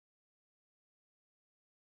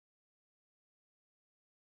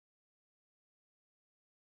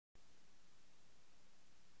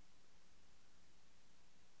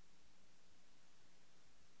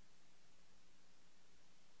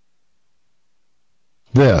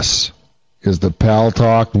This is the Pal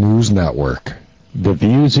Talk News Network. The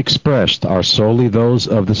views expressed are solely those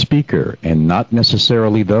of the speaker and not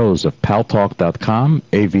necessarily those of paltalk.com,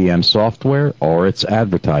 AVM Software, or its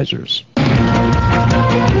advertisers.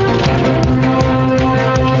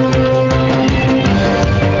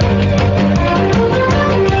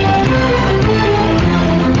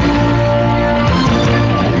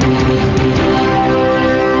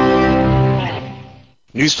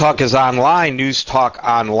 News Talk is online. News Talk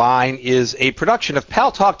Online is a production of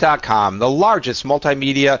paltalk.com, the largest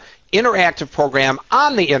multimedia interactive program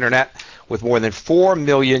on the internet with more than 4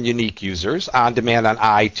 million unique users on demand on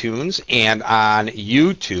iTunes and on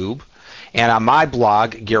YouTube and on my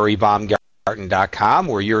blog, GaryBaumgarten.com,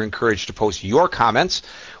 where you're encouraged to post your comments,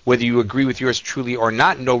 whether you agree with yours truly or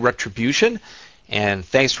not, no retribution. And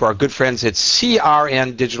thanks to our good friends at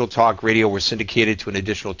CRN Digital Talk Radio, we're syndicated to an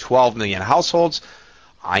additional 12 million households.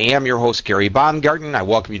 I am your host, Gary Baumgarten. I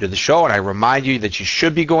welcome you to the show, and I remind you that you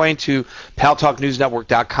should be going to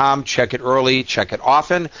paltalknewsnetwork.com. Check it early, check it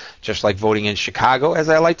often, just like voting in Chicago, as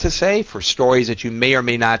I like to say, for stories that you may or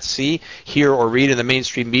may not see, hear, or read in the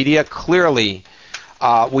mainstream media. Clearly,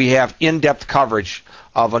 we have in-depth coverage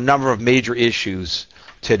of a number of major issues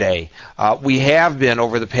today. We have been,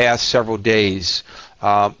 over the past several days,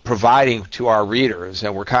 providing to our readers,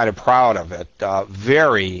 and we're kind of proud of it,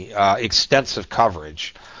 very extensive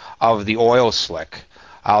coverage of the oil slick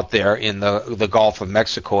out there in the Gulf of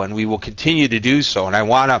Mexico, and we will continue to do so. And I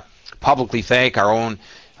want to publicly thank our own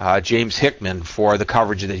James Hickman for the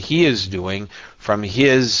coverage that he is doing from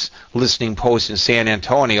his listening post in San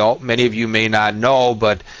Antonio. Many of you may not know,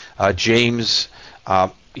 but James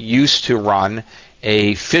used to run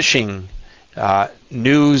a fishing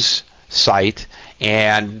news site,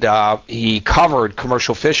 and he covered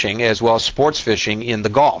commercial fishing as well as sports fishing in the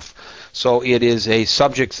Gulf. So it is a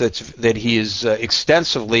subject that he is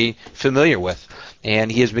extensively familiar with.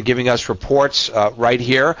 And he has been giving us reports right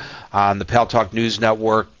here on the Pal Talk News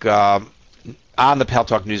Network, and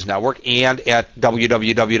at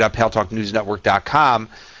www.paltalknewsnetwork.com.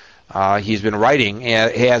 He's been writing,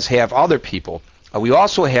 as have other people. We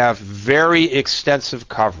also have very extensive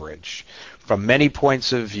coverage from many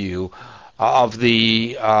points of view of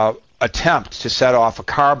the attempt to set off a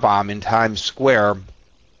car bomb in Times Square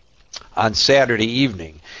on Saturday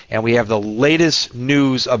evening. And we have the latest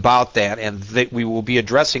news about that, and we will be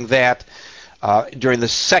addressing that during the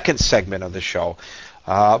second segment of the show.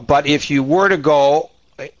 But if you were to go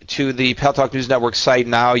to the Pal Talk News Network site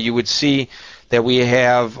now, you would see that we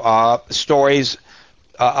have stories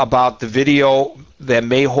about the video that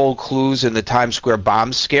may hold clues in the Times Square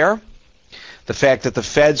bomb scare. The fact that the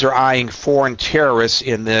feds are eyeing foreign terrorists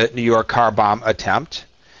in the New York car bomb attempt.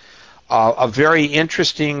 A very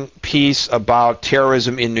interesting piece about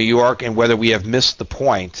terrorism in New York and whether we have missed the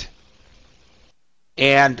point.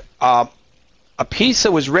 And a piece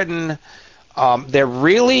that was written that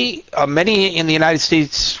really many in the United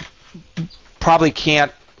States probably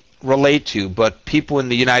can't relate to, but people in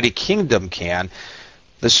the United Kingdom can.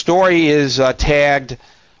 The story is tagged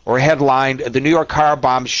or headlined, "The New York Car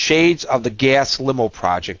Bomb Shades of the Gas Limo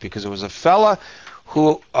Project," because it was a fella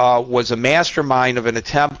who was a mastermind of an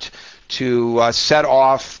attempt to set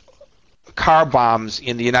off car bombs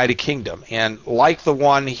in the United Kingdom. And like the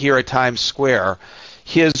one here at Times Square,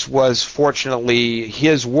 his were fortunately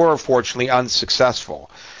unsuccessful.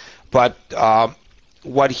 But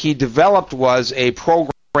what he developed was a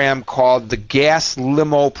program called the Gas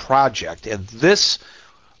Limo Project. And this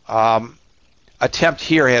attempt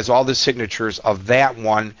here has all the signatures of that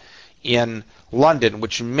one in London,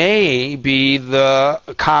 which may be the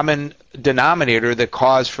common denominator that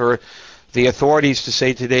caused for the authorities to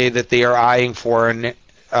say today that they are eyeing foreign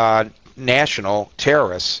national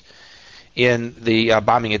terrorists in the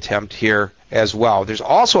bombing attempt here as well. There's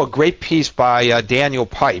also a great piece by Daniel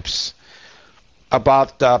Pipes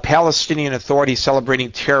about Palestinian authorities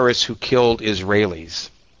celebrating terrorists who killed Israelis.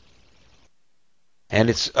 And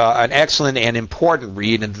it's an excellent and important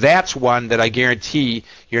read, and that's one that I guarantee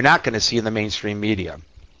you're not going to see in the mainstream media.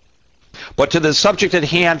 But to the subject at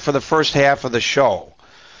hand for the first half of the show,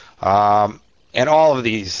 and all of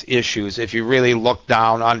these issues, if you really look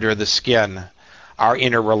down under the skin, are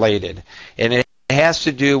interrelated. And it has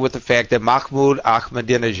to do with the fact that Mahmoud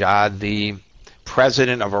Ahmadinejad, the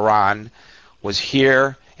president of Iran, was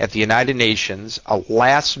here at the United Nations, a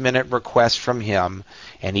last-minute request from him,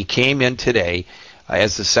 and he came in today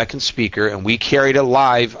as the second speaker, and we carried it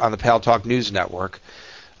live on the Pal Talk News Network,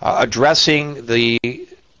 addressing the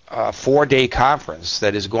 4-day conference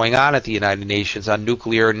that is going on at the United Nations on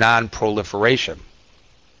nuclear non-proliferation.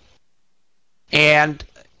 And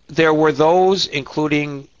there were those,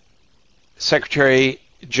 including Secretary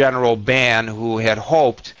General Ban, who had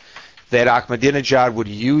hoped that Ahmadinejad would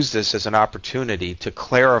use this as an opportunity to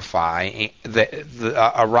clarify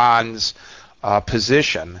Iran's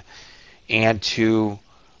position and to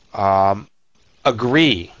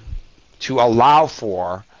agree to allow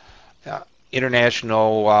for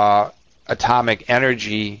International Atomic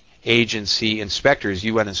Energy Agency inspectors,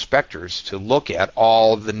 UN inspectors, to look at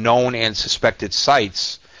all of the known and suspected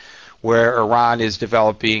sites where Iran is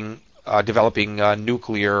developing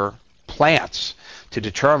nuclear plants, to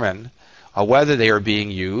determine whether they are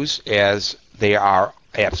being used, as they are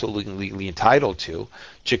absolutely entitled to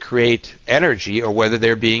create energy, or whether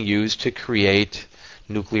they're being used to create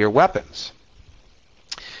nuclear weapons.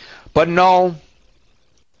 But no,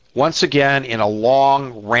 once again, in a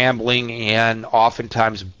long, rambling, and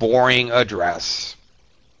oftentimes boring address,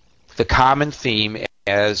 the common theme,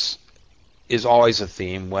 as is always a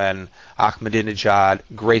theme when Ahmadinejad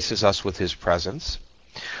graces us with his presence,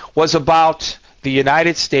 was about the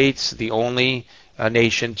United States, the only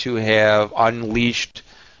nation to have unleashed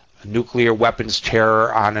nuclear weapons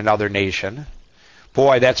terror on another nation.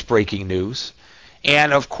 Boy, that's breaking news.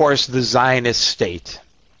 And, of course, the Zionist state,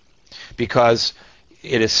 because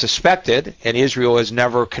it is suspected, and Israel has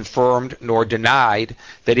never confirmed nor denied,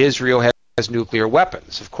 that Israel has nuclear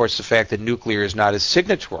weapons. Of course, the fact that nuclear is not a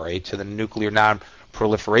signatory to the Nuclear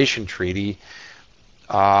Non-Proliferation Treaty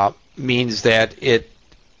means that it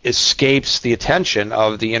escapes the attention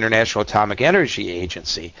of the International Atomic Energy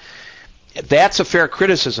Agency. That's a fair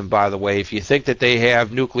criticism, by the way. If you think that they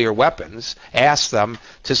have nuclear weapons, ask them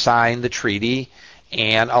to sign the treaty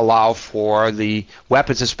and allow for the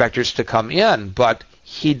weapons inspectors to come in. But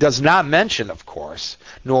he does not mention, of course,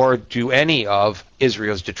 nor do any of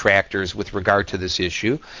Israel's detractors with regard to this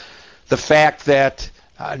issue, the fact that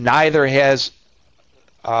neither has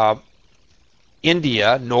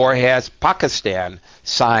India nor has Pakistan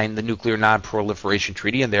signed the Nuclear Non-Proliferation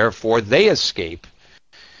Treaty, and therefore they escape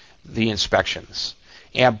the inspections.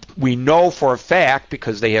 And we know for a fact,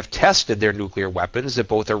 because they have tested their nuclear weapons, that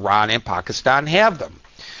both Iran and Pakistan have them.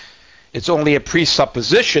 It's only a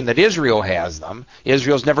presupposition that Israel has them.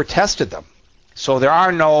 Israel's never tested them. So there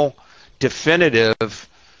is no definitive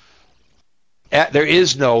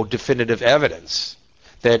evidence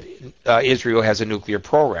that Israel has a nuclear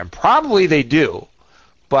program. Probably they do,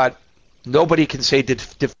 but nobody can say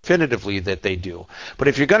definitively that they do. But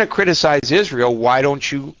if you're going to criticize Israel, why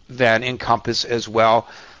don't you then encompass as well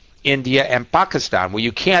India and Pakistan? Well,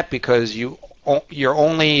 you can't, because your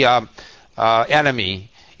only enemy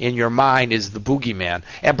in your mind is the boogeyman.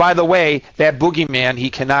 And by the way, that boogeyman he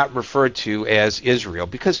cannot refer to as Israel,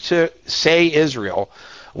 because to say Israel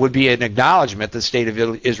would be an acknowledgement the state of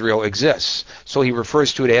Israel exists. So he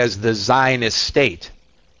refers to it as the Zionist state.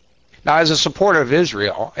 Now, as a supporter of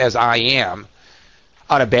Israel, as I am,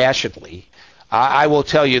 unabashedly, I will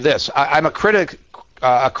tell you this. I'm a critic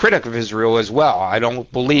of Israel as well. I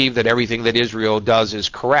don't believe that everything that Israel does is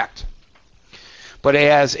correct. But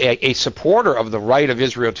as a supporter of the right of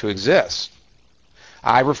Israel to exist,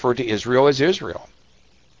 I refer to Israel as Israel.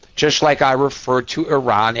 Just like I refer to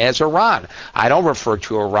Iran as Iran. I don't refer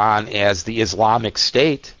to Iran as the Islamic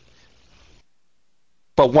State.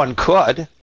 But one could.